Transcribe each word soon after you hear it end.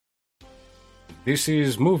This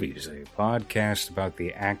is Movies, a podcast about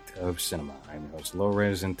the act of cinema. I'm your host,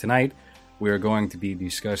 Lores, and tonight we are going to be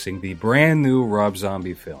discussing the brand new Rob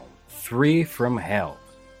Zombie film, Three from Hell,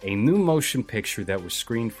 a new motion picture that was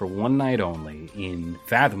screened for one night only in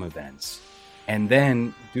Fathom Events. And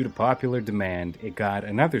then, due to popular demand, it got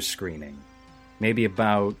another screening, maybe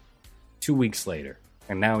about 2 weeks later.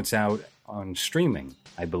 And now it's out on streaming,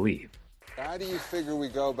 I believe. How do you figure we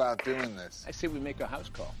go about doing this? I say we make a house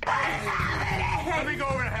call. Let me go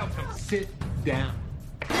over and help him. Sit down.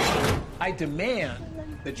 I demand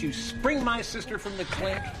that you spring my sister from the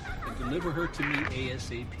clink and deliver her to me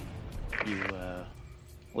ASAP. You,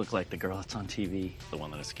 look like the girl that's on TV, the one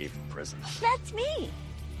that escaped from prison. That's me.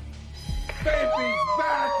 Baby's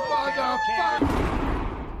back,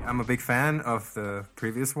 motherfucker! I'm a big fan of the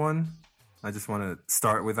previous one. I just want to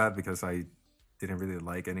start with that because I didn't really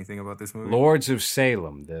like anything about this movie. Lords of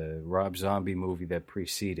Salem, the Rob Zombie movie that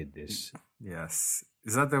preceded this. Yes.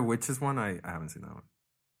 Is that the witches one? I haven't seen that one.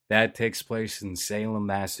 That takes place in Salem,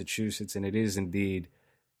 Massachusetts, and it is indeed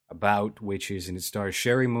about witches, and it stars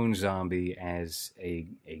Sherry Moon Zombie as a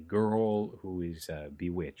girl who is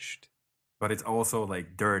bewitched. But it's also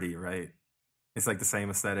like dirty, right? It's like the same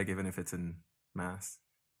aesthetic even if it's in Mass.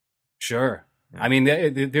 Sure. Yeah. I mean,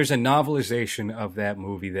 there's a novelization of that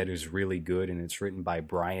movie that is really good, and it's written by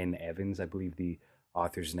Brian Evans, I believe the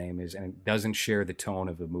author's name is, and it doesn't share the tone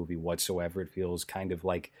of the movie whatsoever. It feels kind of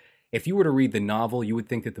like, if you were to read the novel, you would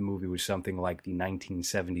think that the movie was something like the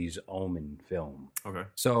 1970s Omen film. Okay.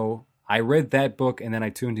 So I read that book, and then I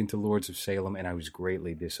tuned into Lords of Salem, and I was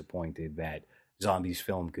greatly disappointed that Zombies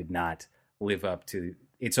film could not live up to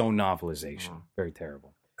its own novelization. Very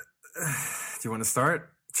terrible. Do you want to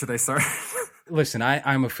start? Should I start? Listen,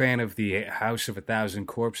 I'm a fan of the House of a Thousand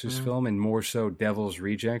Corpses film, and more so Devil's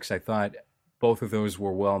Rejects. I thought both of those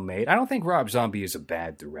were well made. I don't think Rob Zombie is a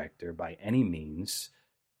bad director by any means,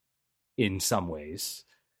 in some ways.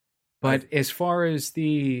 But as far as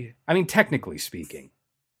technically speaking,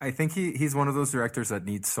 I think he's one of those directors that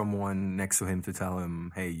needs someone next to him to tell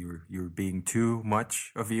him, hey, you're being too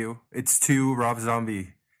much of you. It's too Rob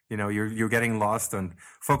Zombie. You know, you're getting lost on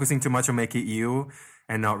focusing too much on making you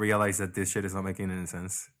and not realize that this shit is not making any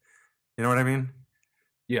sense. You know what I mean?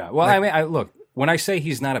 Yeah. Well, look, when I say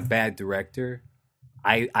he's not a bad director,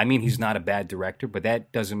 I mean he's not a bad director, but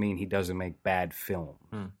that doesn't mean he doesn't make bad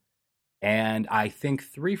film. And I think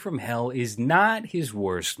Three from Hell is not his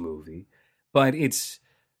worst movie, but it's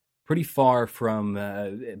pretty far from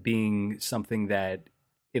being something that,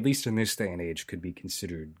 at least in this day and age, could be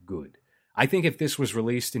considered good. I think if this was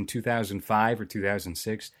released in 2005 or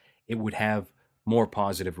 2006, it would have more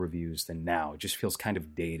positive reviews than now. It just feels kind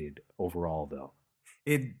of dated overall, though.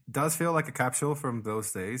 It does feel like a capsule from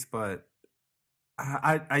those days, but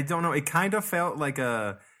I don't know. It kind of felt like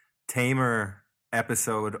a tamer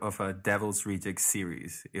episode of a Devil's Rejects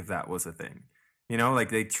series, if that was a thing. You know, like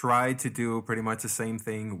they tried to do pretty much the same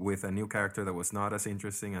thing with a new character that was not as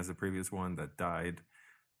interesting as the previous one that died.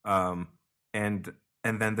 And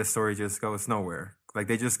then the story just goes nowhere. Like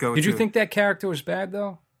they just go. Did you think that character was bad,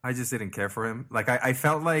 though? I just didn't care for him. Like I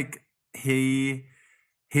felt like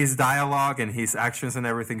his dialogue and his actions and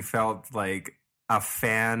everything felt like a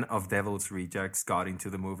fan of Devil's Rejects got into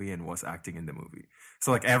the movie and was acting in the movie.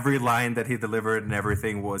 So like every line that he delivered and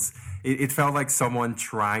everything was, it felt like someone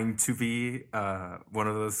trying to be one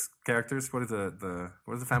of those characters. What is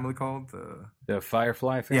the family called? The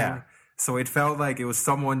Firefly family? Yeah. So it felt like it was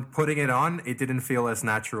someone putting it on. It didn't feel as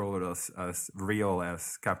natural or as real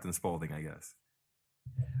as Captain Spaulding, I guess.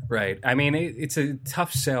 Right. I mean, it's a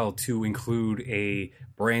tough sell to include a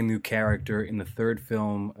brand new character in the third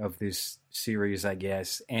film of this series, I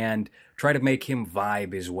guess, and try to make him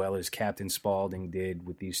vibe as well as Captain Spaulding did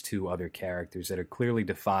with these two other characters that are clearly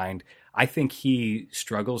defined. I think he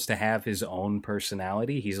struggles to have his own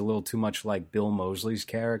personality. He's a little too much like Bill Moseley's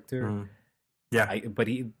character. Yeah. But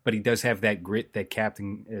he does have that grit that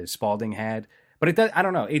Captain Spaulding had. But it does, I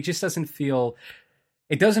don't know. It just doesn't feel.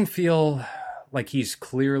 It doesn't feel like he's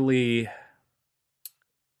clearly.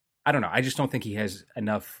 I don't know. I just don't think he has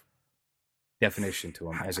enough definition to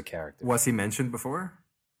him as a character. Was he mentioned before?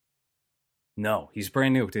 No, he's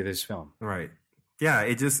brand new to this film. Right. Yeah.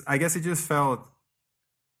 I guess it just felt.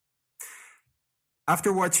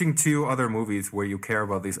 After watching two other movies where you care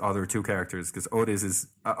about these other two characters, because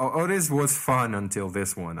Otis was fun until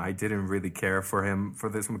this one. I didn't really care for him for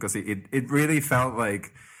this one because it really felt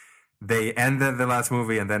like they ended the last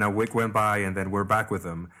movie and then a week went by and then we're back with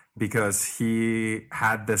him because he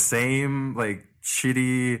had the same like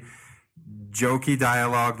shitty, jokey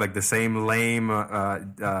dialogue, like the same lame,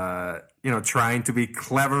 trying to be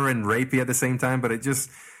clever and rapey at the same time, but it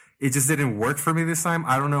it just didn't work for me this time.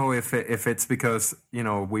 I don't know if it's because, you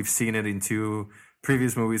know, we've seen it in 2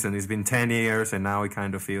 previous movies and it's been 10 years and now it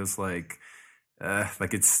kind of feels like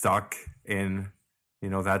it's stuck in, you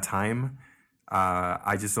know, that time.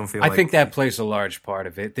 I just don't feel I think that plays a large part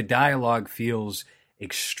of it. The dialogue feels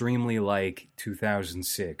extremely like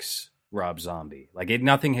 2006 Rob Zombie. Like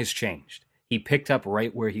nothing has changed. He picked up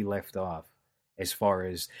right where he left off as far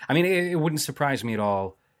as, I mean, it wouldn't surprise me at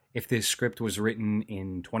all if this script was written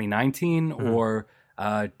in 2019 or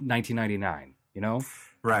 1999, you know?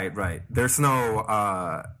 Right. There's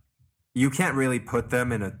no, you can't really put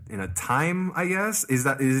them in a time, I guess. Is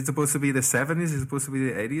it supposed to be the 70s? Is it supposed to be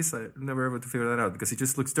the 80s? I'm never able to figure that out because it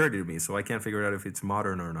just looks dirty to me, so I can't figure out if it's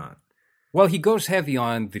modern or not. Well, he goes heavy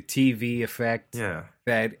on the TV effect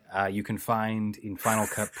that you can find in Final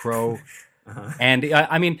Cut Pro. And,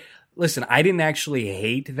 I mean, listen, I didn't actually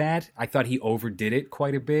hate that. I thought he overdid it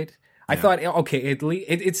quite a bit. I thought, okay,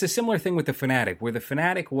 it's a similar thing with The Fanatic, where The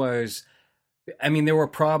Fanatic was, I mean, there were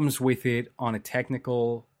problems with it on a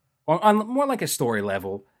technical, on more like a story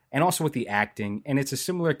level, and also with the acting. And it's a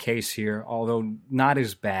similar case here, although not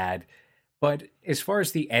as bad. But as far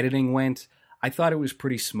as the editing went, I thought it was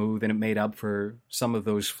pretty smooth, and it made up for some of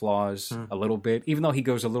those flaws a little bit, even though he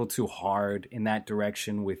goes a little too hard in that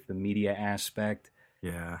direction with the media aspect.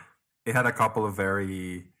 Yeah. It had a couple of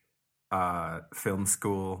very film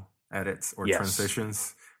school edits or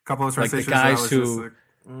transitions. A couple of transitions. Like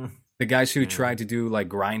the guys who tried to do like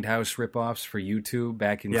Grindhouse ripoffs for YouTube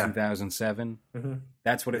back in 2007. Mm-hmm.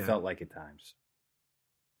 That's what it felt like at times.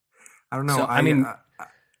 I don't know. So, I mean...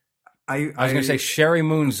 I was going to say Sherry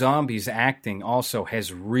Moon Zombie's acting also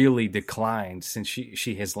has really declined since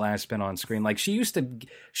she has last been on screen. Like she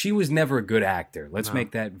was never a good actor. Let's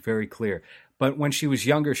make that very clear. But when she was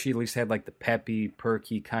younger, she at least had like the peppy,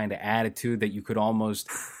 perky kind of attitude that you could almost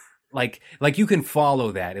like you can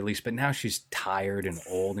follow that at least. But now she's tired and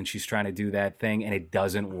old and she's trying to do that thing and it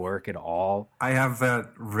doesn't work at all. I have that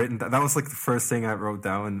written. That was like the first thing I wrote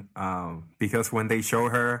down because when they show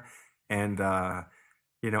her and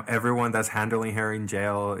you know, everyone that's handling her in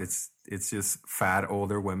jail, it's just fat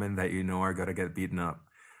older women that you know are gonna get beaten up,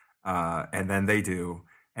 and then they do,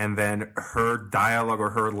 and then her dialogue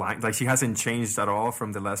or her line, like she hasn't changed at all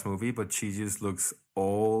from the last movie, but she just looks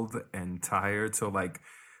old and tired. So like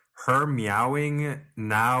her meowing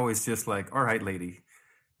now is just like, all right, lady,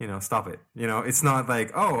 you know, stop it. You know, it's not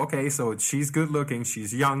like, oh, okay, so she's good looking,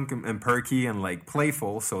 she's young and perky and like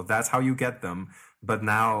playful, so that's how you get them. But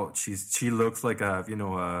now she looks like a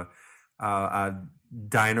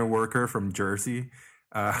diner worker from Jersey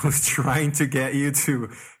who's trying to get you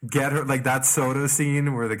to get her, like that soda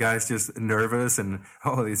scene where the guy's just nervous and,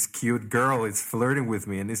 oh, this cute girl is flirting with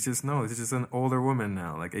me, and it's just an older woman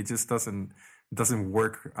now. Like it just doesn't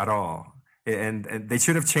work at all. And they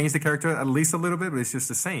should have changed the character at least a little bit, but it's just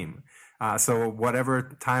the same. So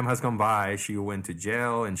whatever time has gone by, she went to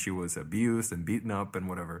jail and she was abused and beaten up and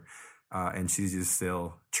whatever. And she's just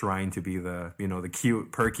still trying to be the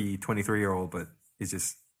cute, perky 23-year-old, but it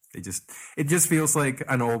just feels like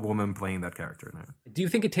an old woman playing that character now. Do you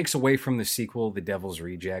think it takes away from the sequel, The Devil's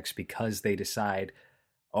Rejects, because they decide,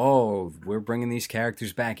 oh, we're bringing these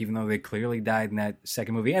characters back, even though they clearly died in that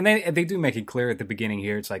second movie? And they do make it clear at the beginning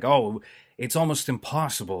here. It's like, oh, it's almost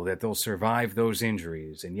impossible that they'll survive those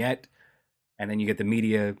injuries. And yet, and then you get the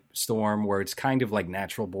media storm where it's kind of like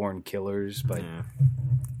natural born killers, but... Yeah.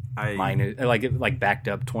 Mine is like backed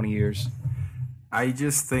up 20 years. I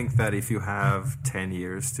just think that if you have 10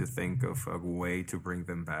 years to think of a way to bring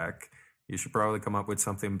them back, you should probably come up with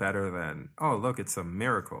something better than, oh, look, it's a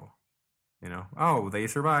miracle. You know, oh, they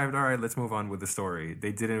survived. All right, let's move on with the story.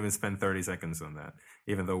 They didn't even spend 30 seconds on that,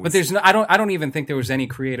 even though. But there's no, I don't even think there was any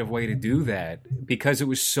creative way to do that because it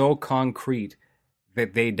was so concrete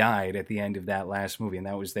that they died at the end of that last movie, and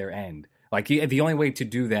that was their end. Like the only way to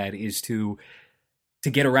do that is to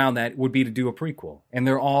get around that would be to do a prequel, and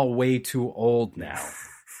they're all way too old now.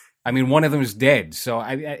 I mean, one of them is dead, so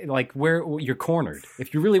I like where you're cornered.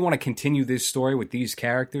 If you really want to continue this story with these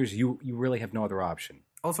characters, you really have no other option.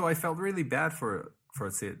 Also, I felt really bad for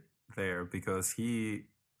Sid there because he,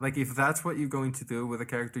 like, if that's what you're going to do with a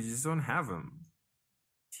character, you just don't have him.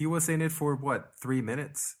 He was in it for 3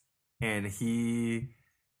 minutes, and he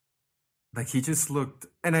just looked,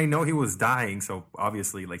 and I know he was dying, so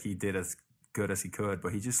obviously, like, he did as good as he could,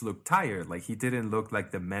 but he just looked tired. Like he didn't look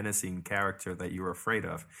like the menacing character that you were afraid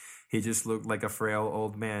of. He just looked like a frail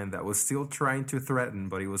old man that was still trying to threaten,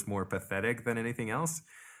 but he was more pathetic than anything else.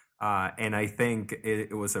 And I think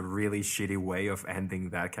it was a really shitty way of ending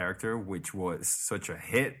that character, which was such a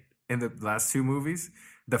hit in the last 2 movies.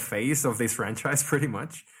 The face of this franchise, pretty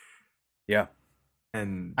much. Yeah.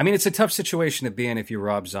 And I mean, it's a tough situation to be in if you're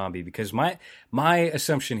Rob Zombie, because my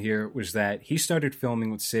assumption here was that he started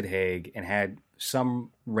filming with Sid Haig and had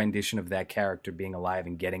some rendition of that character being alive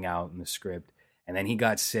and getting out in the script. And then he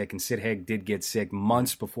got sick, and Sid Haig did get sick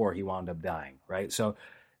months before he wound up dying, right? So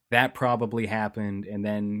that probably happened. And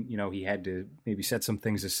then, he had to maybe set some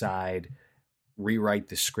things aside, rewrite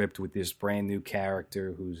the script with this brand new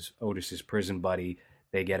character who's Otis's prison buddy.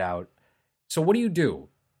 They get out. So what do you do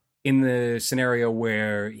in the scenario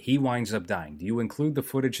where he winds up dying? Do you include the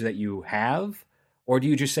footage that you have, or do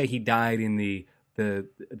you just say he died in the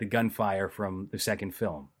gunfire from the second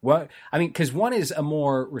film? Because one is a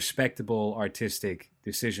more respectable artistic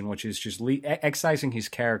decision, which is just excising his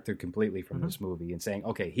character completely from this movie and saying,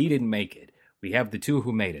 okay, he didn't make it. We have the two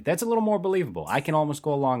who made it. That's a little more believable. I can almost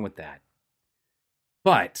go along with that.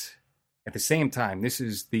 But at the same time, this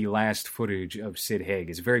is the last footage of Sid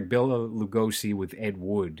Haig. It's very Bela Lugosi with Ed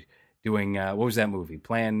Wood doing, what was that movie?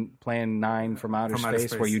 Plan 9 from Outer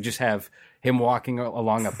Space, where you just have him walking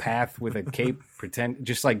along a path with a cape,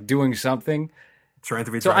 just like doing something. Trying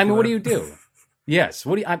to be So, what do you do? Yes.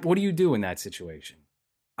 What do you do in that situation?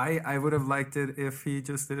 I would have liked it if he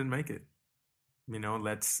just didn't make it.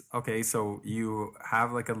 So you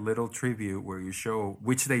have like a little tribute where you show,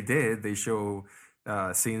 which they did, they show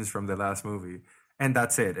scenes from the last movie, and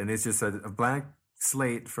that's it. And it's just a blank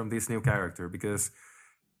slate from this new character, because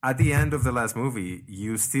at the end of the last movie,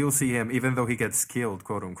 you still see him, even though he gets killed,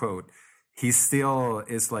 quote unquote, he still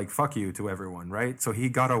is like, fuck you to everyone, right? So he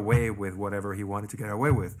got away with whatever he wanted to get away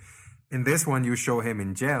with. In this one, you show him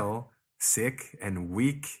in jail, sick and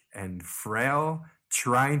weak and frail,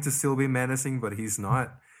 trying to still be menacing, but he's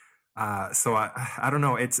not. So I don't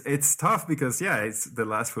know. It's tough because, it's the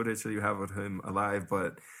last footage that you have of him alive,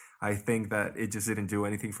 but I think that it just didn't do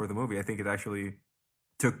anything for the movie. I think it actually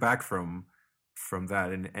took back from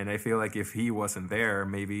that. And I feel like if he wasn't there,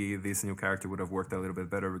 maybe this new character would have worked a little bit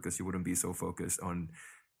better, because you wouldn't be so focused on,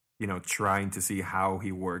 trying to see how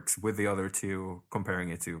he works with the other two, comparing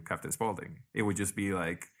it to Captain Spaulding. It would just be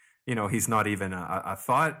like, he's not even a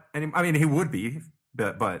thought. And I mean, he would be,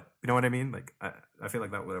 but you know what I mean? Like, I feel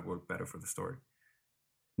like that would have worked better for the story.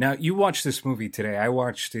 Now, you watched this movie today. I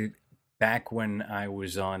watched it back when I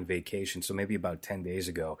was on vacation, so maybe about 10 days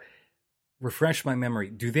ago. Refresh my memory.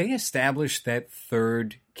 Do they establish that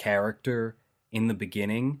third character in the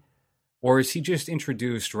beginning, or is he just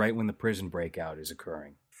introduced right when the prison breakout is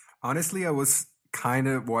occurring? Honestly, I was kind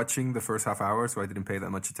of watching the first half hour, so I didn't pay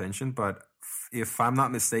that much attention. But if I'm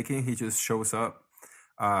not mistaken, he just shows up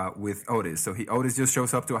with Otis. So Otis just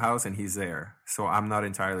shows up to a house and he's there. So I'm not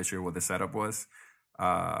entirely sure what the setup was,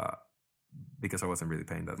 because I wasn't really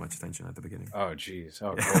paying that much attention at the beginning. Oh, geez.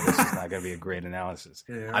 Oh, this is not going to be a great analysis.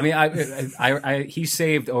 Yeah. I mean, he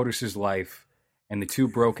saved Otis's life, and the two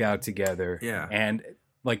broke out together. Yeah. And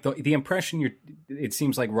like the impression it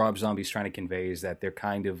seems like Rob Zombie's trying to convey is that they're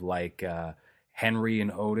kind of like Henry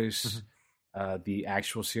and Otis. The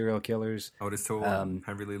actual serial killers. Otis Toole,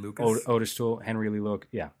 Henry Lee Lucas. Otis Toole, Henry Lee Lucas,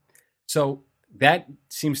 yeah. So that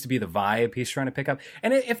seems to be the vibe he's trying to pick up.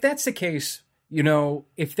 And if that's the case,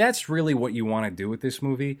 if that's really what you want to do with this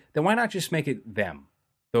movie, then why not just make it them,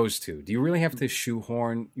 those two? Do you really have to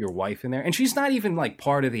shoehorn your wife in there? And she's not even like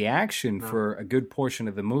part of the action for a good portion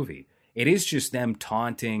of the movie. It is just them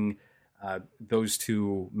taunting those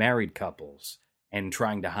two married couples and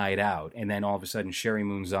trying to hide out. And then all of a sudden, Sherry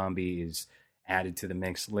Moon Zombie is added to the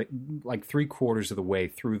mix like 3/4 of the way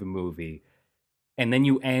through the movie. And then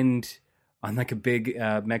you end on like a big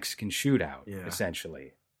Mexican shootout,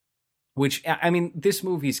 essentially. Which, I mean, this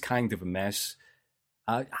movie's kind of a mess.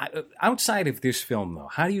 Outside of this film, though,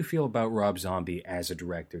 how do you feel about Rob Zombie as a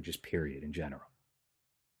director, just period, in general?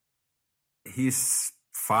 He's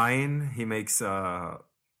fine. He makes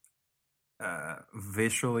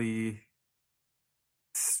visually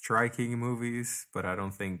striking movies, but I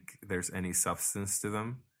don't think there's any substance to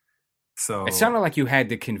them. So it sounded like you had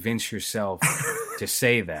to convince yourself to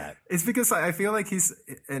say that. It's because I feel like he's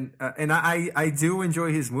and I do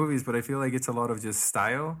enjoy his movies, but I feel like it's a lot of just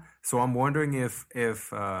style. So I'm wondering if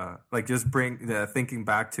like just thinking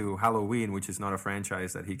back to Halloween, which is not a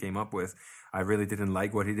franchise that he came up with. I really didn't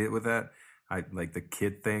like what he did with that. I like the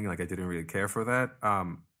kid thing. Like I didn't really care for that.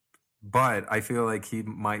 But I feel like he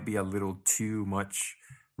might be a little too much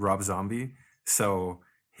Rob Zombie. So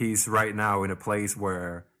he's right now in a place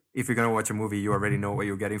where if you're going to watch a movie, you already know what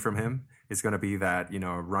you're getting from him. It's going to be that,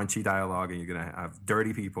 raunchy dialogue, and you're going to have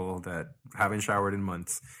dirty people that haven't showered in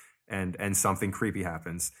months, and something creepy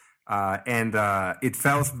happens. And it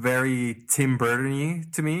felt very Tim Burton-y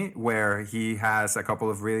to me, where he has a couple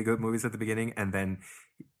of really good movies at the beginning, and then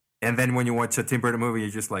And then when you watch a Tim Burton movie, you're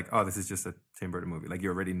just like, oh, this is just a Tim Burton movie. Like, you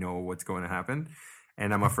already know what's going to happen.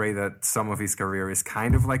 And I'm afraid that some of his career is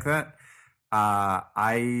kind of like that.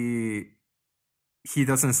 He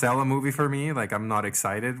doesn't sell a movie for me. Like, I'm not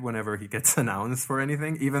excited whenever he gets announced for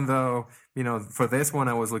anything, even though, for this one,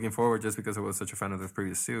 I was looking forward just because I was such a fan of the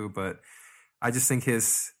previous two. But I just think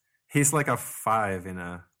he's like a 5 in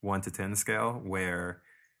a 1 to 10 scale, where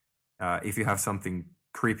if you have something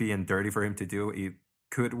creepy and dirty for him to do, it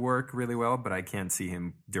could work really well. But I can't see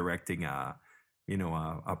him directing a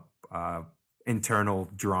internal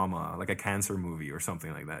drama, like a cancer movie or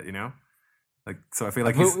something like that. Like, so I feel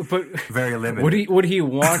like he's very limited. Would he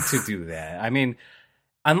want to do that? I mean,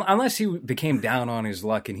 unless he became down on his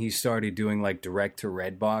luck and he started doing like direct to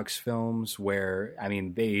Redbox films, where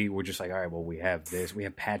they were just like, all right, well, we have this, we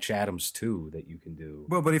have Patch Adams too that you can do.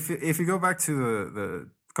 Well, but if you go back to the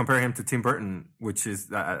compare him to Tim Burton, which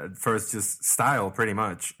is first just style pretty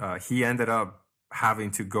much, he ended up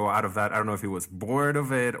having to go out of that. I don't know if he was bored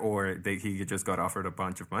of it or he just got offered a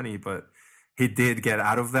bunch of money, but he did get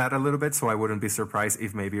out of that a little bit. So I wouldn't be surprised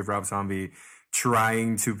if maybe Rob Zombie,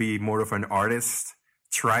 trying to be more of an artist,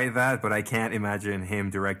 try that. But I can't imagine him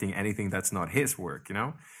directing anything that's not his work.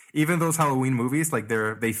 Even those Halloween movies, like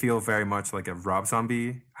they feel very much like a Rob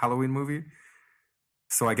Zombie Halloween movie.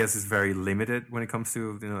 So I guess it's very limited when it comes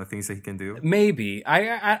to the things that he can do. Maybe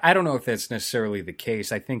I don't know if that's necessarily the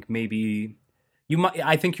case. I think maybe.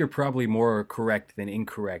 I think you're probably more correct than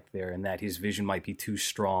incorrect there, in that his vision might be too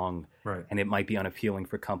strong, right, and it might be unappealing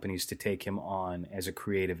for companies to take him on as a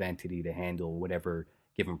creative entity to handle whatever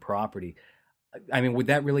given property. I mean, would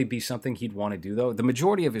that really be something he'd want to do, though? The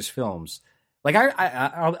majority of his films, like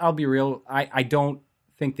I'll be real, I don't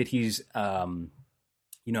think that he's one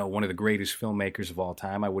of the greatest filmmakers of all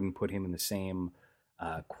time. I wouldn't put him in the same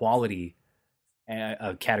quality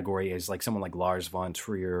category as like someone like Lars von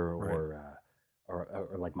Trier or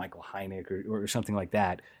like Michael Hynek or something like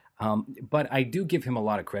that. But I do give him a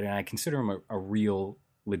lot of credit, and I consider him a real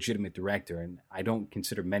legitimate director, and I don't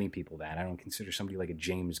consider many people that. I don't consider somebody like a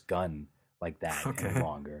James Gunn like that any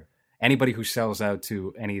longer. Anybody who sells out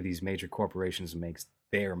to any of these major corporations and makes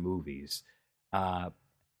their movies,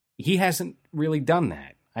 he hasn't really done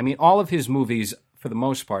that. I mean, all of his movies, for the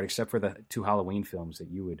most part, except for the 2 Halloween films that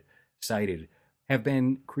you had cited, have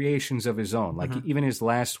been creations of his own. Like even his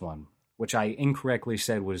last one, which I incorrectly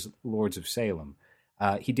said was Lords of Salem,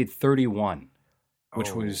 he did 31,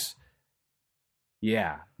 which was,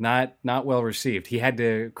 not well received. He had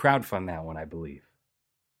to crowdfund that one, I believe.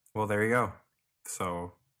 Well, there you go.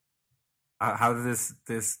 So, how did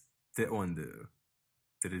this one do?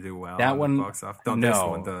 Did it do well? That one, box office? No, this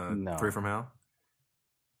one, the 3 from Hell.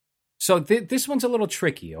 So this one's a little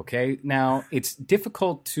tricky. Okay, now it's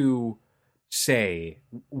difficult to say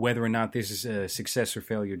whether or not this is a success or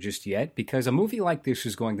failure just yet, because a movie like this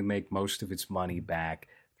is going to make most of its money back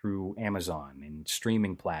through Amazon and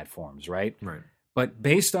streaming platforms, right? Right. But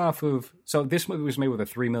based off of, so this movie was made with a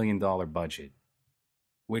 $3 million budget,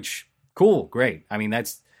 which cool, great. I mean,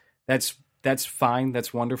 that's fine.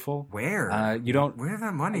 That's wonderful. Where where did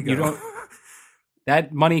that money go?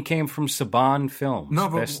 That money came from Saban Films,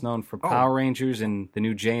 best known for Oh. Power Rangers and the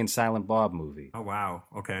new Jay and Silent Bob movie. Oh wow,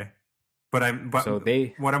 okay. What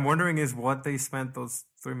I'm wondering is what they spent those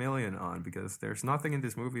 $3 million on, because there's nothing in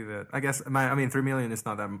this movie that I guess. $3 million is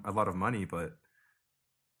not that a lot of money, but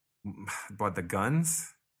the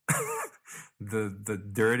guns, the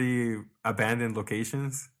dirty abandoned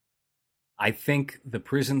locations. I think the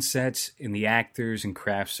prison sets and the actors and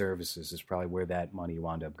craft services is probably where that money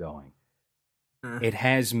wound up going. It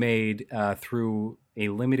has made, through a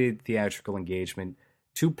limited theatrical engagement,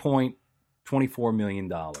 $2.24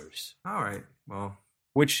 million. All right, well,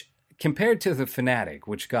 which compared to The Fanatic,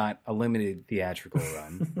 which got a limited theatrical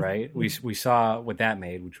run, right? We saw what that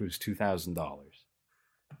made, which was $2,000.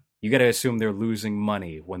 You got to assume they're losing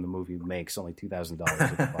money when the movie makes only $2,000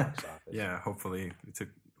 at the box office. Yeah, hopefully.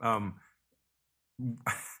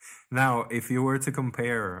 Now, if you were to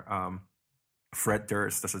compare Fred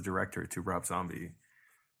Durst as a director to Rob Zombie,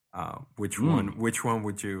 which one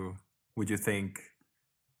would you think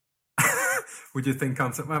would you think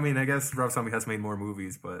comes up? I mean, I guess Rob Zombie has made more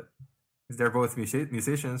movies, but they're both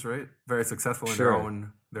musicians, right? Very successful in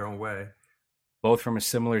their own way. Both from a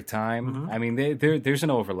similar time. Mm-hmm. I mean, there's an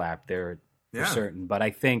overlap there for certain, but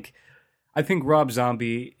I think Rob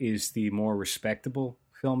Zombie is the more respectable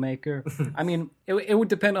filmmaker. I mean, it would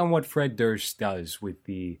depend on what Fred Durst does with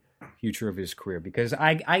the future of his career, because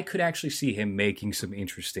I could actually see him making some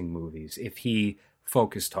interesting movies if he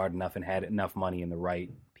focused hard enough and had enough money and the right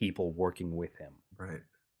people working with him. Right.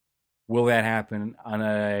 Will that happen?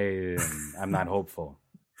 I'm not hopeful.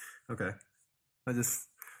 Okay. I just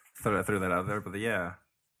threw that out there, but yeah,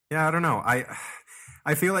 I don't know.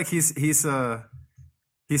 I feel like he's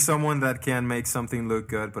someone that can make something look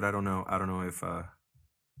good, but I don't know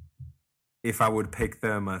if I would pick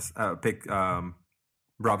them as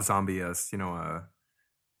Rob Zombie as a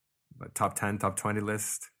top 10, top 20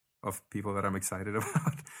 list of people that I'm excited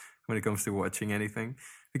about when it comes to watching anything.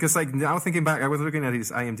 Because like now thinking back, I was looking at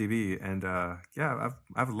his IMDb, and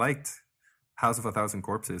I've liked House of a Thousand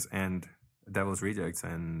Corpses and Devil's Rejects,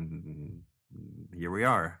 and here we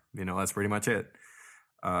are. That's pretty much it.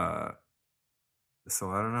 So I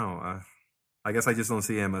don't know. I guess I just don't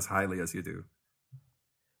see him as highly as you do.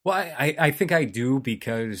 Well, I think I do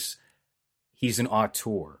because he's an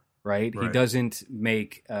auteur, right? He doesn't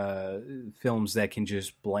make films that can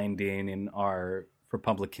just blend in and are for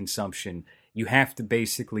public consumption. You have to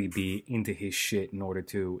basically be into his shit in order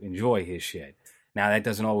to enjoy his shit. Now, that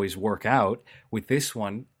doesn't always work out. With this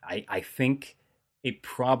one, I think it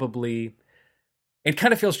kind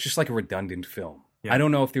of feels just like a redundant film. Yeah. I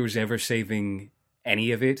don't know if there was ever saving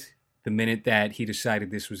any of it the minute that he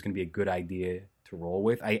decided this was going to be a good idea to roll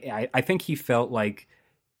with. I think he felt like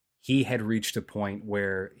he had reached a point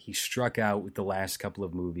where he struck out with the last couple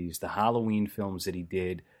of movies. The Halloween films that he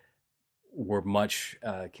did were much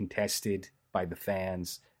contested by the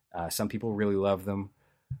fans. Some people really love them.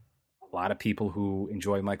 A lot of people who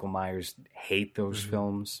enjoy Michael Myers hate those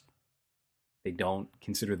films. They don't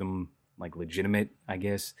consider them like legitimate, I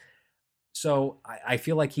guess. So I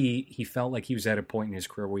feel like he felt like he was at a point in his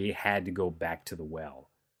career where he had to go back to the well,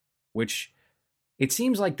 which it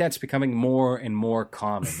seems like that's becoming more and more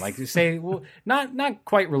common. Like to say, well, not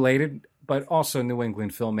quite related, but also New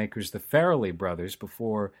England filmmakers, the Farrelly brothers,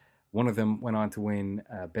 before one of them went on to win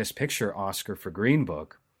Best Picture Oscar for Green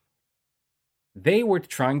Book. They were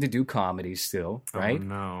trying to do comedy still, right? Oh,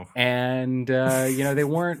 no. And, they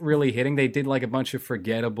weren't really hitting. They did like a bunch of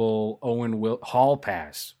forgettable Hall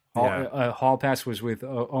Pass. Hall Pass was with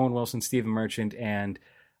Owen Wilson, Stephen Merchant, and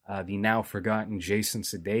the now forgotten Jason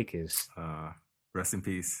Sudeikis. Rest in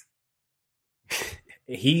peace.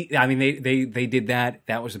 They did that.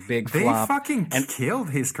 That was a big flop. They fucking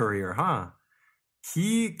killed his career, huh?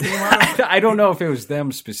 He came out of, I don't know if it was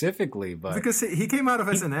them specifically, but because he came out of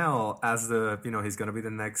SNL as he's going to be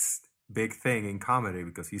the next big thing in comedy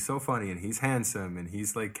because he's so funny and he's handsome and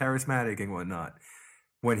he's like charismatic and whatnot.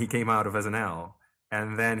 When he came out of SNL,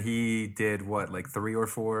 and then he did like 3 or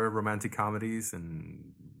 4 romantic comedies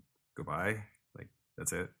and goodbye. Like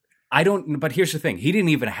that's it. But here's the thing: he didn't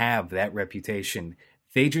even have that reputation.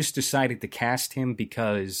 They just decided to cast him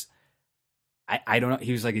because I don't know.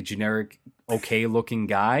 He was like a generic, okay-looking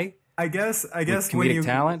guy. I guess comedic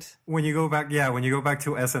talent. When you go back to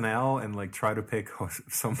SNL and like try to pick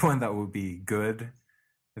someone that would be good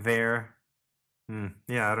there.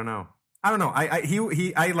 Yeah, I don't know.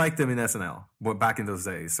 I liked him in SNL, but back in those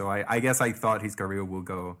days. So I guess I thought his career will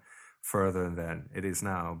go further than it is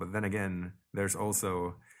now. But then again, there's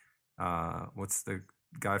also what's the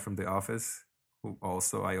guy from The Office who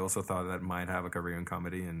I also thought that might have a career in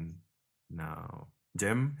comedy and. No.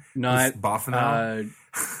 Jim? Not buff now?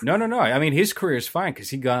 No. I mean, his career is fine because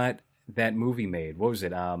he got that movie made. What was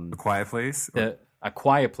it? A Quiet Place? A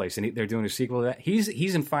Quiet Place, and they're doing a sequel to that.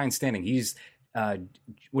 He's in fine standing. He's,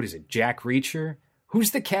 what is it, Jack Reacher?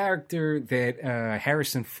 Who's the character that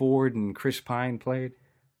Harrison Ford and Chris Pine played?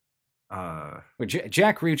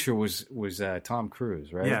 Jack Reacher was Tom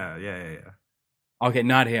Cruise, right? Yeah. Okay,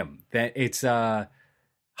 not him. It's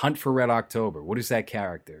Hunt for Red October. What is that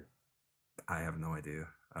character? I have no idea.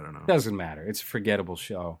 I don't know. Doesn't matter. It's a forgettable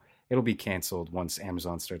show. It'll be canceled once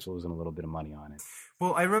Amazon starts losing a little bit of money on it.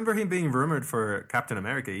 Well, I remember him being rumored for Captain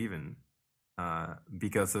America even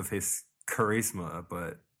because of his charisma,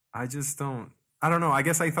 but I just don't... I don't know. I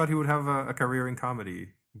guess I thought he would have a career in comedy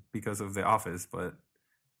because of The Office, but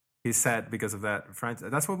he's sad because of that.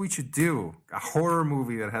 That's what we should do. A horror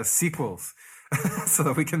movie that has sequels so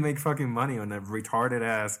that we can make fucking money on a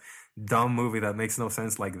retarded-ass dumb movie that makes no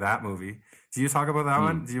sense like that movie. Do you talk about that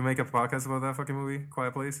one? Do you make a podcast about that fucking movie,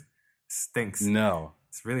 Quiet Place? Stinks. No.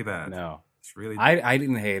 It's really bad. No. It's really... I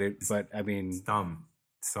didn't hate it, but I mean... It's dumb.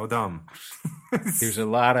 So dumb. There's a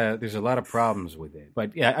lot of problems with it.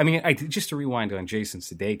 But yeah, I mean, just to rewind on Jason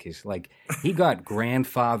Sudeikis, like he got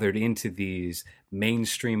grandfathered into these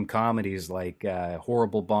mainstream comedies like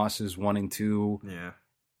Horrible Bosses 1 and 2.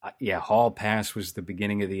 Yeah. Hall Pass was the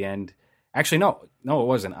beginning of the end. Actually, no, it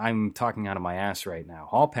wasn't. I'm talking out of my ass right now.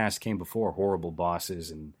 Hall Pass came before Horrible Bosses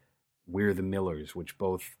and We're the Millers, which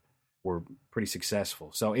both were pretty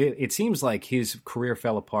successful. So it seems like his career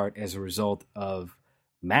fell apart as a result of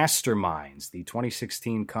Masterminds, the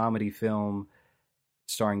 2016 comedy film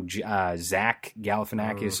starring Zach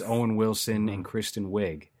Galifianakis, Owen Wilson, and Kristen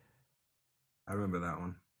Wiig. I remember that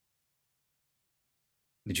one.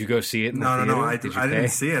 Did you go see it in the theater? No. I didn't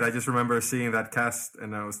see it. I just remember seeing that cast,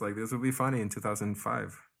 and I was like, this would be funny in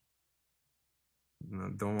 2005.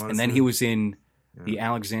 Don't want. And then he was in the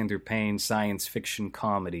Alexander Payne science fiction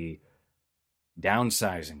comedy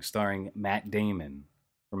Downsizing, starring Matt Damon.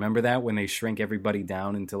 Remember that, when they shrink everybody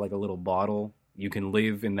down into like a little bottle? You can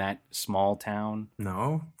live in that small town.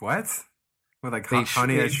 No, what? With like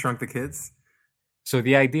Honey, I Shrunk the Kids? So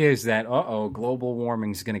the idea is that, global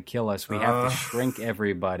warming is going to kill us. We have to shrink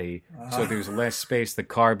everybody so there's less space. The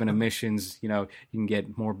carbon emissions, you can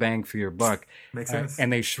get more bang for your buck. Makes sense.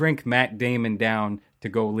 And they shrink Matt Damon down to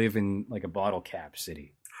go live in like a bottle cap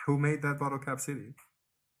city. Who made that bottle cap city?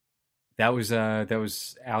 That was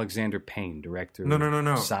Alexander Payne, director.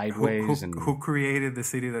 No. Sideways. Who created the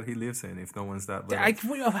city that he lives in? If no one's that.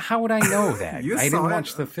 How would I know that? I didn't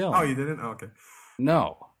watch the film. Oh, you didn't? Oh, okay.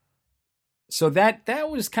 No. So that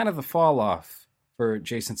was kind of the fall off for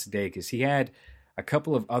Jason Sudeikis. He had a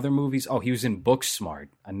couple of other movies. Oh, he was in Booksmart,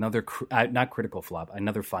 another not critical flop,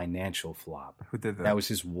 another financial flop. Who did that? That was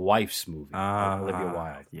his wife's movie, Olivia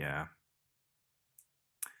Wilde. Yeah,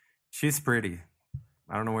 she's pretty.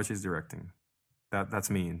 I don't know what she's directing. That's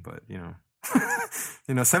mean, but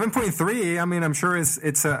 7.3. I mean, I'm sure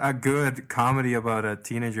it's a good comedy about a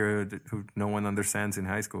teenager who no one understands in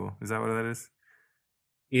high school. Is that what that is?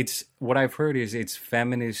 It's what I've heard is it's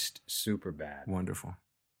feminist Superbad. Wonderful.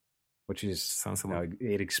 Which is sounds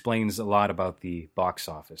it explains a lot about the box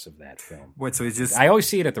office of that film. Wait, so it's just I always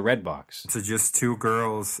see it at the Red Box. So just two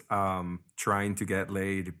girls trying to get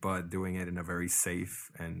laid, but doing it in a very safe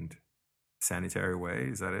and sanitary way.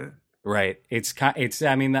 Is that it? Right. It's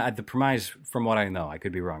I mean the premise, from what I know, I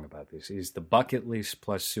could be wrong about this, is the bucket list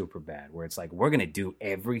plus Superbad, where it's like, we're gonna do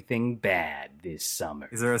everything bad this summer.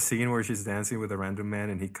 Is there a scene where she's dancing with a random man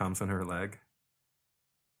and he comes on her leg?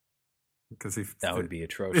 Because that would be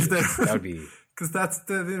atrocious. That would be because that's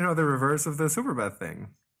the the reverse of the Superbad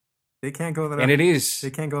thing. They can't go that. And it is. They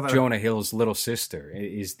can't go that. Jonah Hill's little sister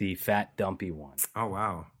is the fat dumpy one. Oh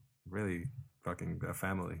wow! Really fucking a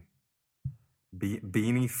family.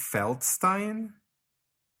 Beanie Feldstein?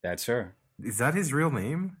 That's her. Is that his real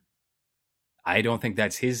name? I don't think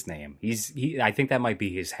that's his name. I think that might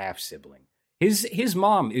be his half sibling. His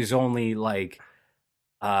mom is only like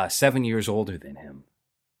 7 years older than him.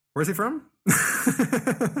 Where's he from?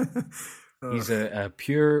 He's a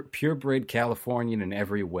purebred Californian in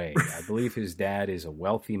every way. I believe his dad is a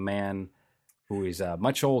wealthy man who is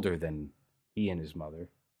much older than he and his mother.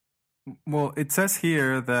 Well, it says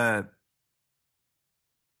here that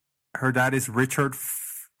her dad is Richard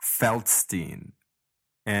Feldstein,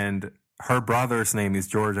 and her brother's name is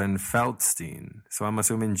Jordan Feldstein. So I'm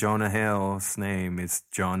assuming Jonah Hill's name is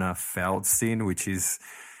Jonah Feldstein, which is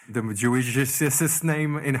the Jewish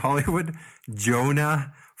name in Hollywood,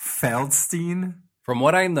 Jonah Feldstein. From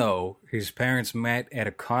what I know, his parents met at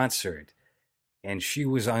a concert, and she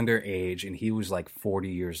was underage, and he was like 40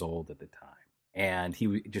 years old at the time. And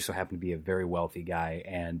he just so happened to be a very wealthy guy,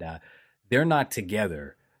 and they're not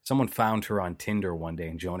together. Someone found her on Tinder one day,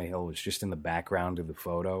 and Jonah Hill was just in the background of the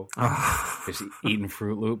photo, just eating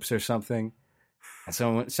Fruit Loops or something.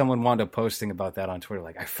 And someone wound up posting about that on Twitter,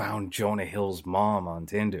 like, I found Jonah Hill's mom on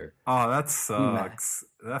Tinder. Oh, that sucks.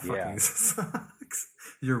 That fucking sucks.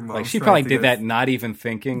 Your mom. Like, she probably did that not even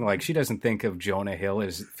thinking. Like, she doesn't think of Jonah Hill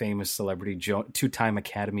as famous celebrity, two-time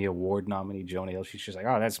Academy Award nominee Jonah Hill. She's just like,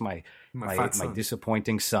 oh, that's my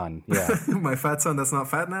disappointing son. Yeah, my fat son that's not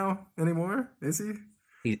fat now anymore, is he?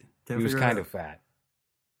 He was kind of fat.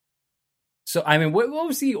 So, I mean, what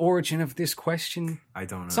was the origin of this question? I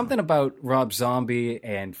don't know. Something about Rob Zombie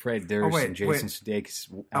and Fred Durst and Jason Sudeikis'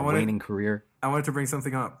 waning career. I wanted to bring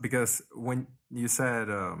something up because when you said,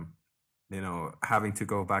 having to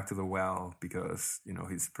go back to the well because,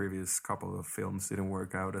 his previous couple of films didn't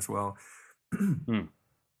work out as well.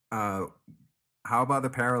 How about the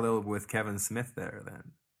parallel with Kevin Smith there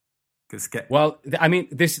then? Well, I mean,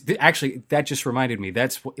 this actually, that just reminded me.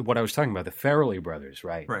 That's what I was talking about, the Farrelly brothers,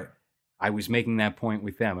 right? Right. I was making that point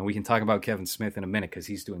with them, and we can talk about Kevin Smith in a minute because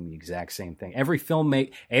he's doing the exact same thing. Every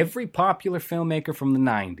popular filmmaker from the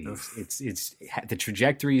 90s, it's the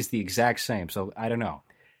trajectory is the exact same. So I don't know.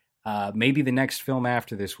 Maybe the next film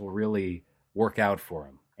after this will really work out for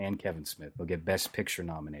him and Kevin Smith. They'll get Best Picture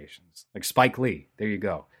nominations, like Spike Lee. There you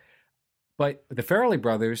go. But the Farrelly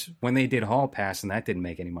brothers, when they did Hall Pass and that didn't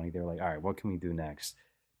make any money, they were like, all right, what can we do next?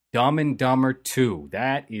 Dumb and Dumber 2.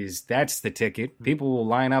 That's the ticket. People will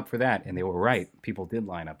line up for that. And they were right. People did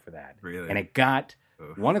line up for that. Really? And it got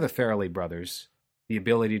one of the Farrelly brothers the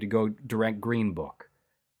ability to go direct Green Book.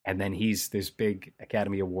 and then he's this big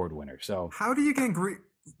Academy Award winner. So how do you get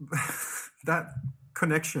that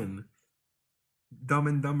connection? Dumb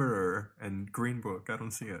and Dumber and Green Book. I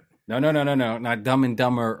don't see it. No, not Dumb and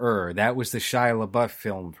Dumber. That was the Shia LaBeouf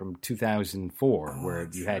film from 2004, where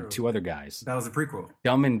you had two other guys. That was a prequel.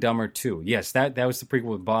 Dumb and Dumber 2. Yes, that was the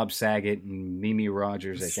prequel with Bob Saget and Mimi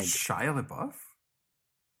Rogers, I think. Shia LaBeouf?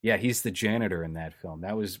 Yeah, he's the janitor in that film.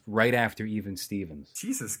 That was right after Even Stevens.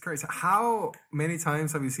 Jesus Christ. How many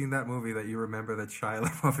times have you seen that movie that you remember that Shia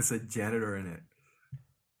LaBeouf is a janitor in it?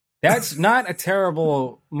 That's not a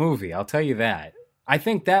terrible movie, I'll tell you that. I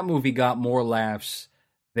think that movie got more laughs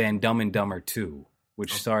than Dumb and Dumber 2,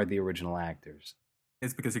 which starred the original actors.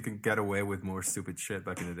 It's because you can get away with more stupid shit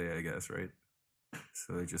back in the day, I guess, right?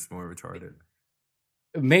 So they're just more retarded.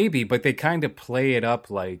 Maybe, but they kind of play it up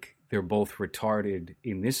like they're both retarded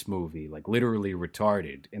in this movie, like literally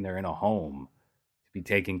retarded, and they're in a home to be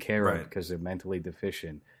taken care of because they're mentally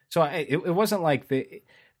deficient. So it wasn't like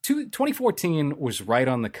 2014 was right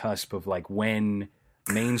on the cusp of like when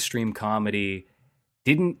mainstream comedy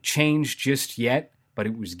didn't change just yet, but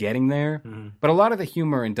it was getting there. Mm-hmm. But a lot of the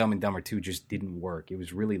humor in Dumb and Dumber 2 just didn't work. It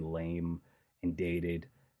was really lame and dated.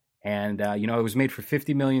 And, it was made for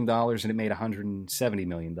 $50 million and it made $170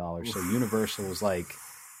 million. So Universal was like,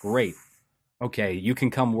 great. Okay, you can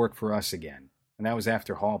come work for us again. And that was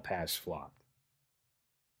after Hall Pass flopped.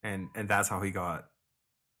 And that's how he got,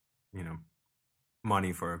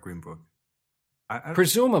 money for a Green Book.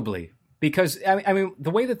 Presumably. Because, I mean,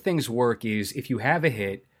 the way that things work is if you have a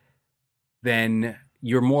hit, then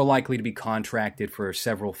you're more likely to be contracted for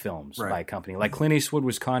several films by a company. Like Clint Eastwood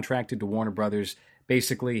was contracted to Warner Brothers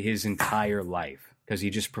basically his entire life because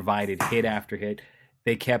he just provided hit after hit.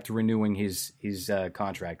 They kept renewing his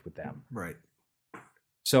contract with them. Right.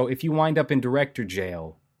 So if you wind up in director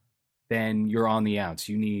jail, then you're on the outs.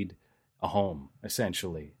 You need a home,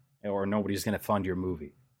 essentially, or nobody's going to fund your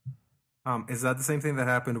movie. Is that the same thing that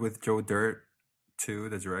happened with Joe Dirt, too?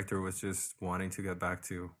 The director was just wanting to get back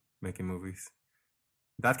to making movies.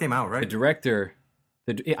 That came out, right? The director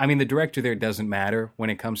there doesn't matter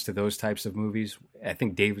when it comes to those types of movies. I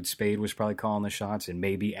think David Spade was probably calling the shots, and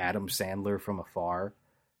maybe Adam Sandler from afar.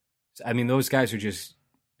 I mean, those guys are just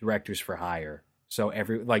directors for hire. So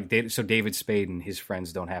David Spade and his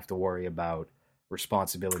friends don't have to worry about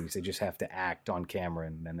responsibilities. They just have to act on camera,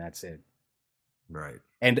 and then that's it. Right.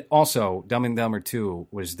 And also, Dumb and Dumber 2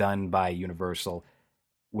 was done by Universal,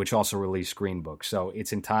 which also released Green Book. So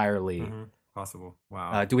it's entirely possible.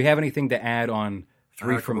 Wow. Do we have anything to add on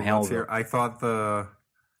Three from Hell? I thought the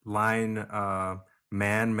line,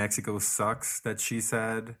 man, Mexico sucks, that she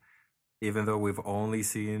said, even though we've only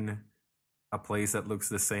seen a place that looks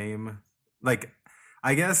the same. Like,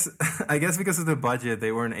 I guess because of the budget,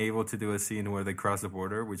 they weren't able to do a scene where they cross the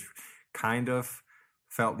border, which kind of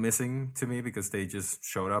felt missing to me because they just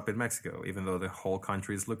showed up in Mexico, even though the whole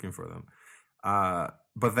country is looking for them.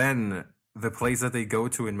 But then the place that they go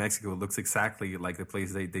to in Mexico looks exactly like the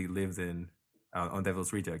place they lived in on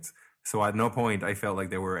Devil's Rejects. So at no point I felt like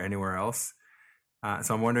they were anywhere else.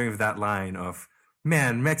 So I'm wondering if that line of,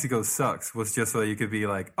 man, Mexico sucks, was just so you could be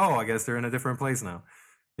like, oh, I guess they're in a different place now,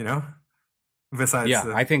 Besides,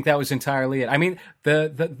 I think that was entirely it. I mean,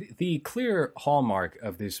 the clear hallmark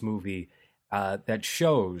of this movie that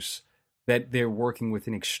shows that they're working with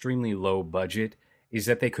an extremely low budget is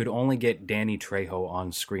that they could only get Danny Trejo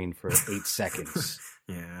on screen for 8 seconds.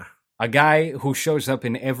 Yeah. A guy who shows up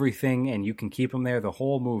in everything and you can keep him there the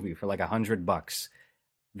whole movie for like $100.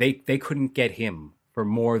 They couldn't get him for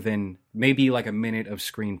more than maybe like a minute of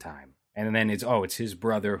screen time. And then it's his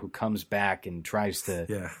brother who comes back and tries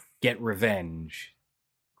to get revenge.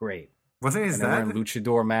 Great. Wasn't his dad? Wearing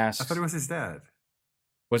luchador masks. I thought it was his dad.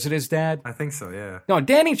 Was it his dad? I think so, yeah. No,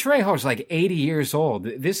 Danny Trejo's like 80 years old.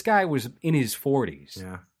 This guy was in his 40s.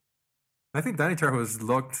 Yeah. I think Danny Trejo's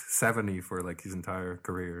looked 70 for like his entire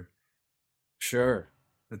career. Sure.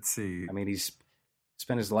 Let's see. I mean, he's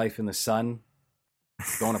spent his life in the sun,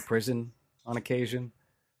 going to prison on occasion.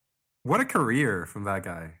 What a career from that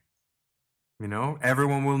guy.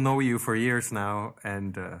 Everyone will know you for years now,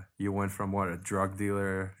 and you went from a drug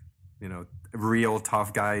dealer, real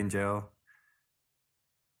tough guy in jail.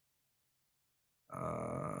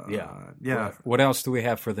 Yeah. What else do we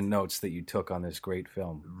have for the notes that you took on this great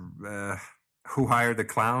film? Who Hired the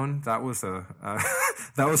Clown? That was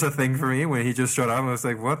a thing for me when he just showed up. I was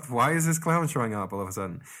like, what? Why is this clown showing up all of a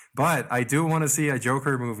sudden? But I do want to see a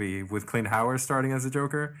Joker movie with Clint Howard starting as a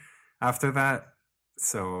Joker after that.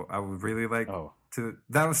 So I would really like to.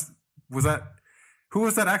 Who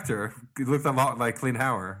was that actor? It looked a lot like Clint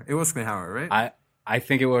Howard. It was Clint Howard, right? I I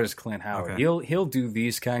think it was Clint Howard. Okay. He'll do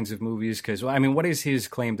these kinds of movies because, I mean, what is his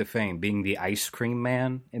claim to fame? Being the ice cream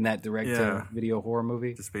man in that direct-to-video horror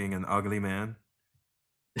movie? Just being an ugly man.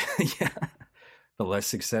 Yeah. The less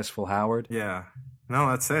successful Howard. Yeah. No,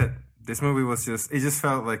 that's it. This movie was it just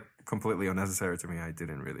felt like completely unnecessary to me. I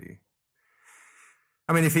didn't really.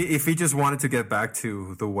 I mean, if he just wanted to get back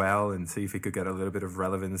to The Well and see if he could get a little bit of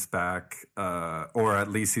relevance back, or at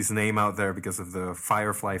least his name out there because of the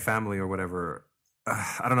Firefly family or whatever,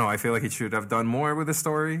 I don't know. I feel like he should have done more with the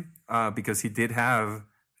story because he did have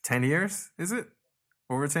 10 years, is it?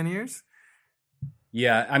 Over 10 years?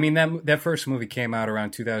 Yeah, I mean, that first movie came out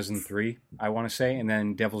around 2003, I want to say, and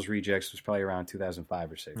then Devil's Rejects was probably around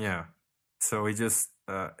 2005 or 6. Yeah. So he just,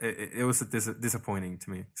 it was disappointing to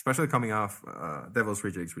me, especially coming off Devil's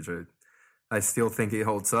Rejects, which I still think it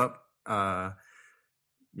holds up. Yeah,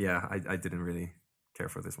 I didn't really care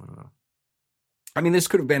for this one at all. I mean, this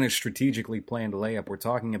could have been a strategically planned layup. We're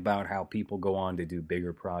talking about how people go on to do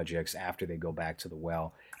bigger projects after they go back to The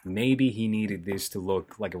Well. Maybe he needed this to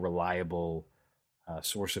look like a reliable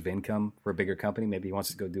source of income for a bigger company. Maybe he wants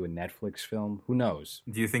to go do a Netflix film. Who knows?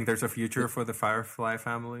 Do you think there's a future for the Firefly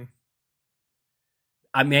family?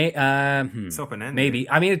 I may, It's open-ended. maybe.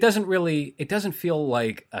 I mean, it doesn't feel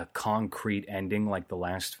like a concrete ending like the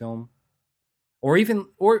last film.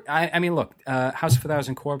 I mean, look, House of a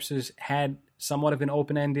Thousand Corpses had somewhat of an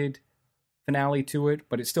open-ended finale to it,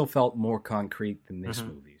 but it still felt more concrete than this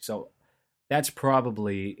movie. So that's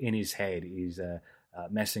probably in his head. He's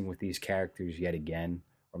messing with these characters yet again,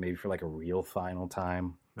 or maybe for like a real final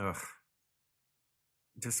time. Ugh.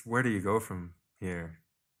 Just where do you go from here?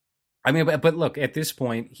 I mean, but look, at this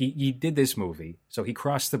point, he did this movie, so he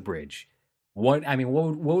crossed the bridge. What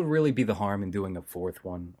would really be the harm in doing a fourth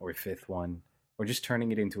one or a fifth one, or just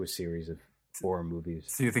turning it into a series of horror movies?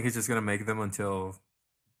 So you think he's just gonna make them until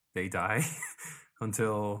they die?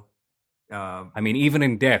 Until I mean, even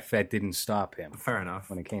in death, that didn't stop him. fair enough.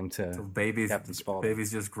 When it came to So babies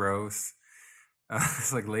just gross.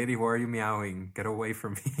 It's like, lady, why are you meowing? Get away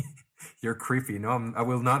from me. You're creepy. No, I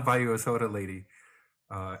will not buy you a soda, lady.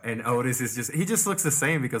 And Otis he just looks the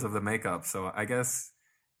same because of the makeup. So I guess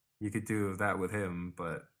you could do that with him,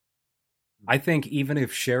 but I think even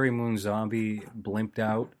if Sherry Moon Zombie blimped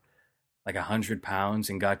out like 100 pounds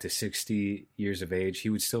and got to 60 years of age, he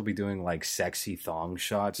would still be doing like sexy thong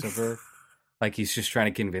shots of her. Like he's just trying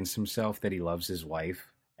to convince himself that he loves his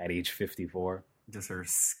wife at age 54. just her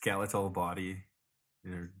skeletal body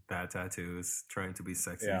and her bad tattoos, trying to be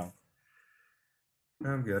sexy. Yeah.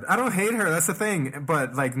 I'm good. I don't hate her. That's the thing.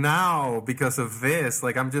 But like now, because of this,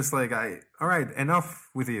 like I'm just like, all right, enough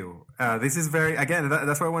with you. This is very, again,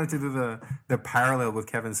 that's why I wanted to do the parallel with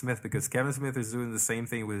Kevin Smith, because Kevin Smith is doing the same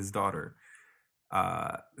thing with his daughter.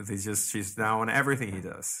 She's now on everything he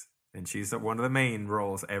does, and she's one of the main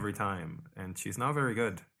roles every time, and she's not very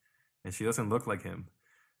good, and she doesn't look like him.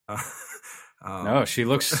 No, she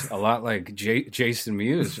looks a lot like Jason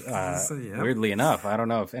Mewes. Weirdly enough, I don't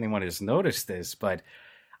know if anyone has noticed this, but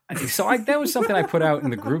that was something I put out in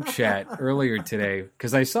the group chat earlier today,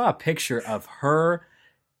 because I saw a picture of her,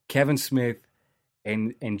 Kevin Smith,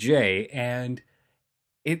 and Jay, and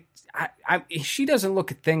she doesn't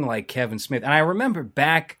look a thing like Kevin Smith. And I remember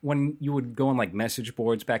back when you would go on like message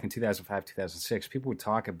boards back in 2005, 2006, people would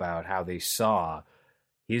talk about how they saw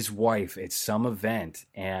his wife at some event,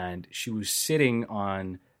 and she was sitting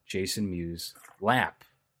on Jason Mewes' lap.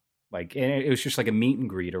 Like, and it was just like a meet and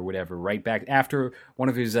greet or whatever, right back after one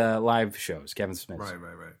of his live shows, Kevin Smith's.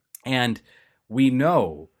 Right. And we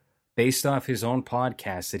know, based off his own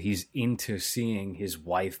podcast, that he's into seeing his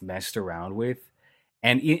wife messed around with.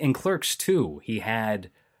 And in Clerks 2, he had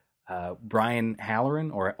Brian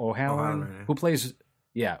Halloran, or O'Halloran, who plays,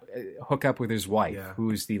 hook up with his wife,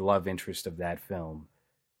 who is the love interest of that film.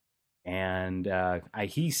 And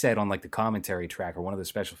he said on like the commentary track or one of the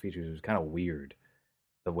special features, it was kind of weird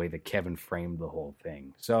the way that Kevin framed the whole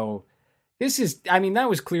thing. So that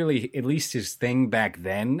was clearly at least his thing back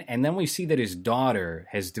then. And then we see that his daughter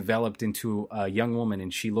has developed into a young woman,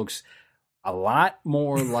 and she looks a lot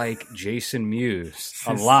more like Jason Mewes.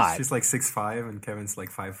 She's like 6'5", and Kevin's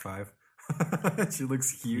like 5'5". She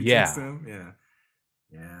looks huge next to him.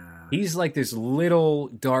 Yeah. He's like this little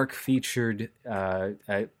dark-featured,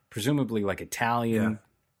 presumably like Italian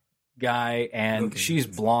guy, and she's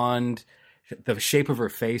blonde. The shape of her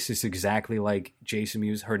face is exactly like Jason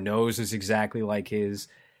Mewes. Her nose is exactly like his.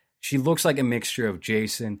 She looks like a mixture of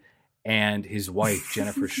Jason and his wife,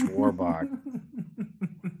 Jennifer Schwarbach.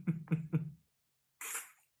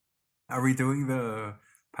 Are we doing the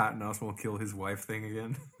Patton Oswalt kill his wife thing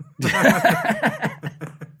again?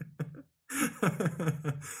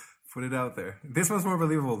 Put it out there. This one's more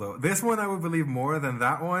believable, though. This one I would believe more than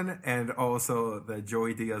that one, and also the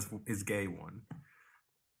Joey Diaz is gay one.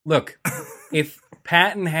 Look, if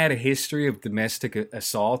Patton had a history of domestic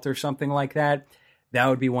assault or something like that, that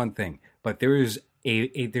would be one thing. But there's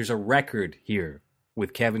a record here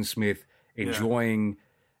with Kevin Smith enjoying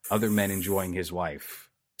other men enjoying his wife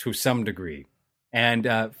to some degree. And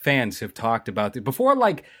fans have talked about it before,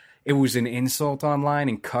 like it was an insult online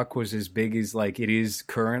and cuck was as big as like it is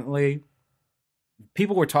currently.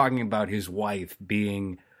 People were talking about his wife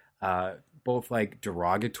being both like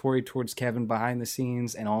derogatory towards Kevin behind the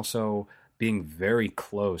scenes and also being very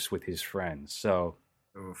close with his friends. So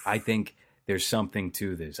I think there's something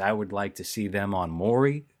to this. I would like to see them on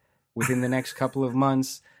Maury within the next couple of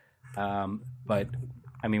months. But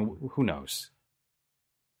I mean, who knows?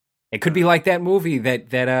 It could be like that movie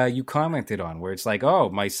that you commented on, where it's like, oh,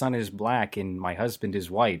 my son is black and my husband is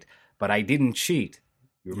white, but I didn't cheat.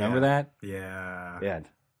 You remember that? Yeah. Yeah.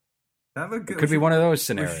 That looked good. It could be one of those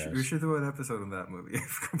scenarios. We should do an episode on that movie.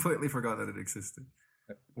 I completely forgot that it existed.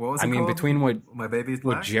 What was it called? Between what My Baby is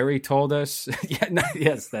Black? What Jerry told us.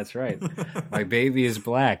 Yes, that's right. My Baby is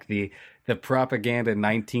Black. The propaganda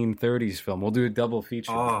 1930s film. We'll do a double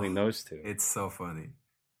feature between those two. It's so funny.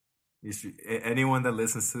 Anyone that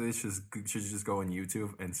listens to this should just go on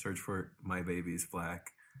YouTube and search for My Baby is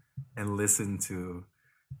Black and listen to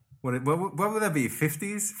what would that be?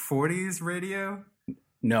 50s, 40s radio?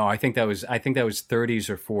 No, I think that was 30s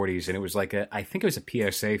or 40s, and it was like I think it was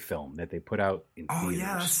a PSA film that they put out in theaters. Oh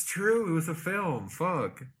yeah, that's true. It was a film.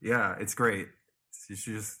 Fuck yeah, it's great. You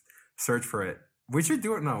should just search for it. We should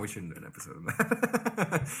do it. No, we shouldn't do an episode of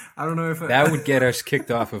that. I don't know if that would get us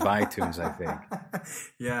kicked off of iTunes, I think.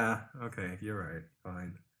 Yeah. Okay. You're right.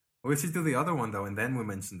 Fine. We should do the other one though, and then we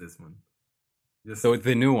mention this one. So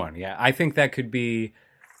the new one, yeah, I think that could be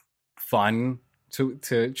fun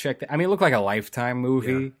to check. I mean, it looked like a Lifetime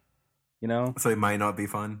movie, you know. So it might not be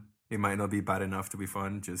fun. It might not be bad enough to be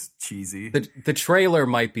fun. Just cheesy. The trailer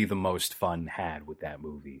might be the most fun had with that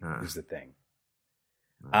movie. Is the thing.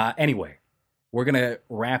 Anyway. We're going to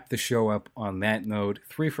wrap the show up on that note.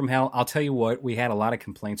 3 from Hell, I'll tell you what, we had a lot of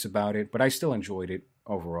complaints about it, but I still enjoyed it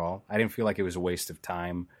overall. I didn't feel like it was a waste of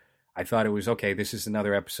time. I thought it was, okay, this is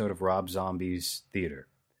another episode of Rob Zombie's theater.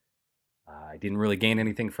 I didn't really gain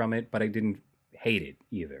anything from it, but I didn't hate it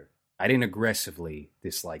either. I didn't aggressively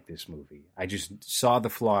dislike this movie. I just saw the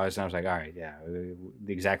flaws, and I was like, all right, yeah,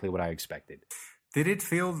 exactly what I expected. Did it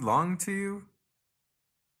feel long to you?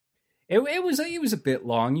 It was a bit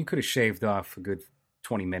long. You could have shaved off a good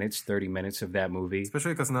 20 minutes, 30 minutes of that movie.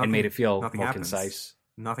 Especially because and made it feel more concise.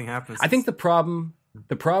 Nothing happens. I think the problem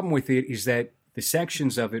with it is that the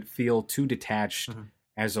sections of it feel too detached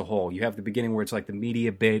as a whole. You have the beginning where it's like the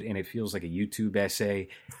media bit and it feels like a YouTube essay.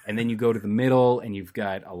 And then you go to the middle and you've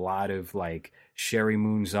got a lot of like Sherry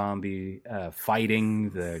Moon Zombie fighting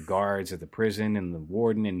the guards at the prison and the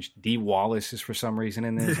warden. And Dee Wallace is for some reason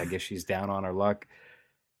in this. I guess she's down on her luck.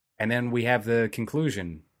 And then we have the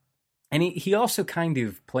conclusion. And he also kind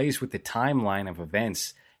of plays with the timeline of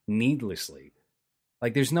events needlessly.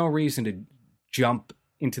 Like, there's no reason to jump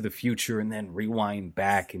into the future and then rewind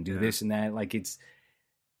back and do this and that. Like,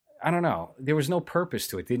 I don't know. There was no purpose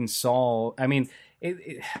to it. It didn't solve... I mean,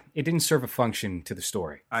 it didn't serve a function to the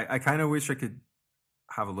story. I kind of wish I could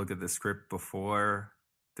have a look at the script before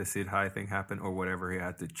the Sid High thing happened or whatever he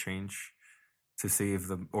had to change, to see if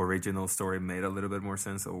the original story made a little bit more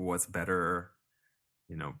sense or what's better,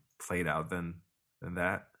 played out than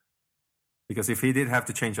that. Because if he did have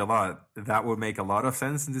to change a lot, that would make a lot of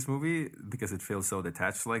sense in this movie because it feels so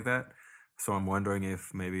detached like that. So I'm wondering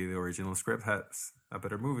if maybe the original script has a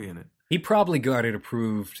better movie in it. He probably got it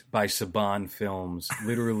approved by Saban Films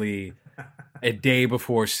literally a day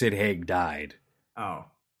before Sid Haig died. Oh.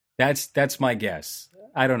 That's my guess.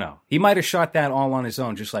 I don't know. He might have shot that all on his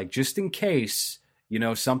own, just in case,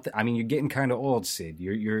 something. I mean, you're getting kind of old, Sid.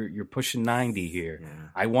 You're pushing 90 here. Yeah.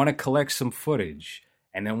 I want to collect some footage,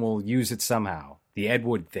 and then we'll use it somehow. The Ed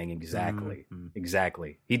Wood thing, exactly. Mm-hmm.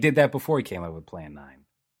 Exactly. He did that before he came up with Plan 9.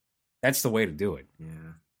 That's the way to do it. Yeah.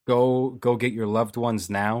 Go get your loved ones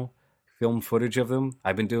now. Film footage of them.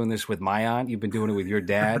 I've been doing this with my aunt. You've been doing it with your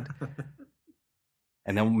dad.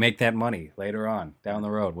 And then we'll make that money later on, down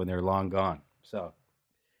the road, when they're long gone. So...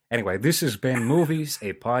 Anyway, this has been Movies,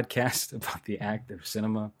 a podcast about the act of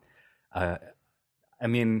cinema. I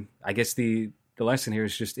mean, I guess the lesson here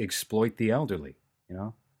is just exploit the elderly,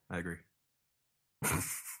 I agree.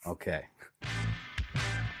 Okay.